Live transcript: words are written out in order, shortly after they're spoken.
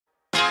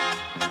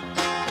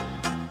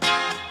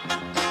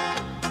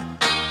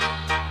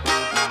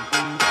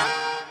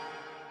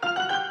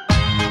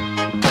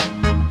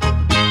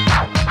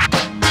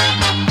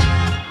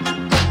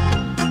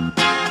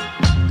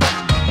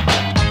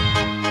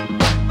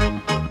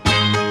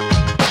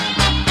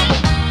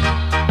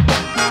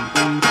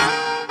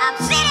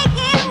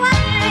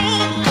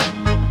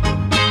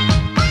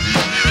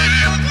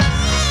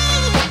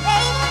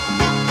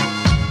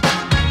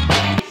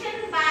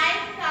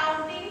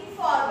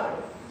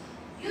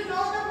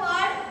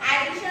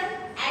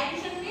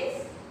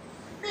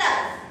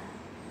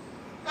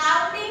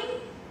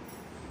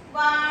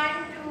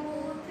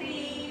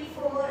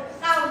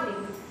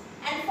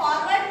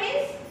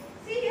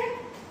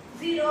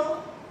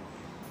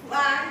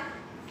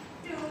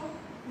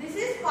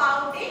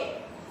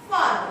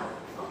forward.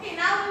 Okay,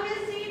 now we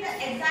will see the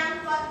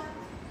example.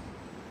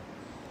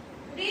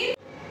 Read.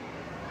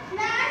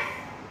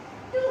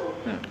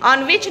 +2.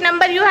 On which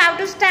number you have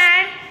to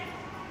stand?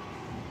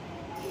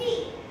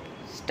 3.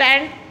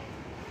 Stand.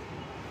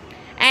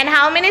 And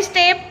how many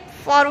steps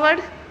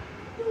forward?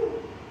 2.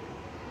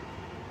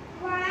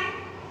 1,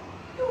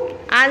 2.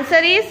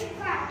 Answer is?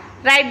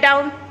 5. Write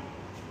down.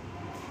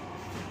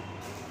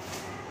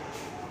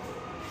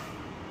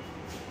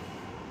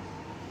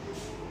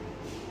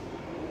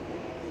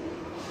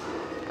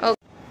 Okay.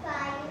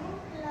 5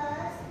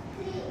 plus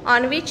 3.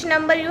 On which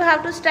number you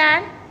have to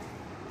stand?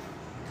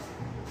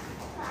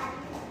 5.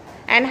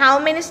 And how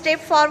many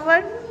steps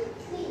forward?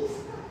 3.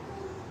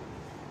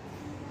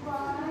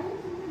 1,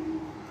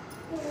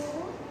 2,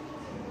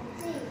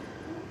 3.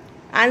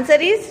 Answer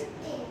is? 8.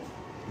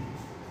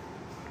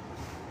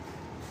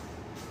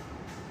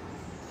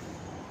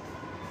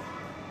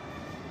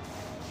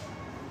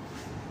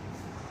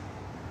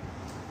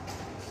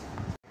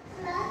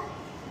 Plus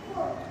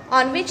 4.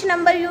 On which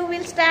number you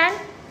will stand?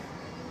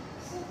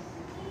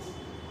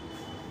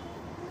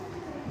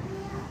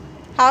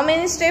 How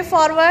many steps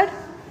forward? 1, 2,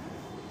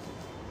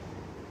 3,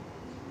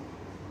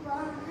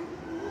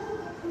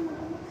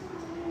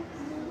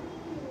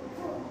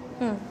 4.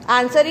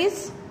 Answer is?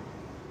 8.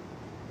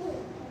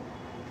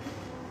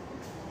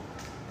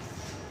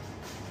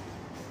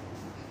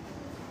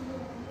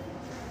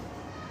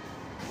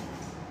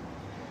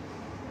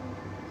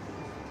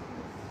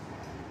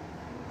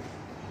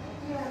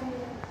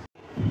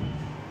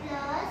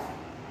 Plus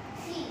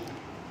 3.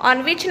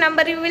 On which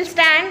number you will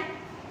stand?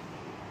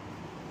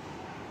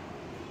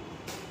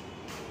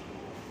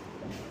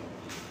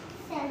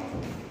 7.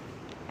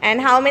 And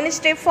how many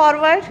steps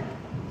forward?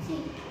 3.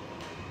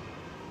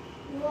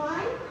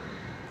 1,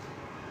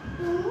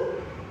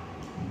 2,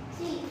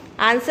 3.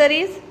 Answer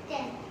is?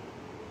 10.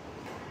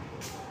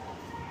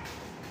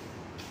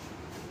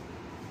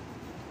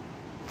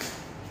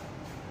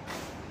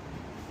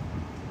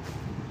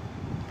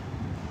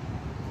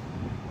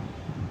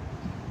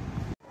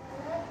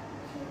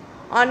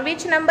 On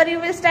which number you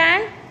will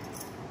stand?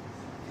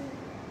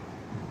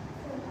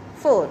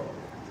 4.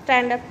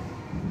 Stand up.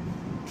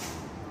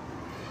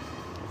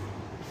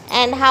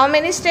 And how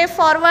many steps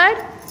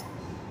forward?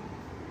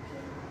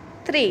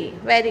 3.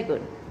 Very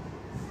good.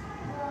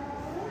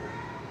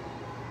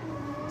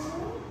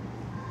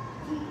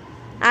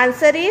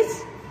 Answer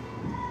is?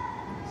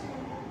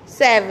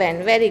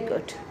 7. Very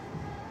good.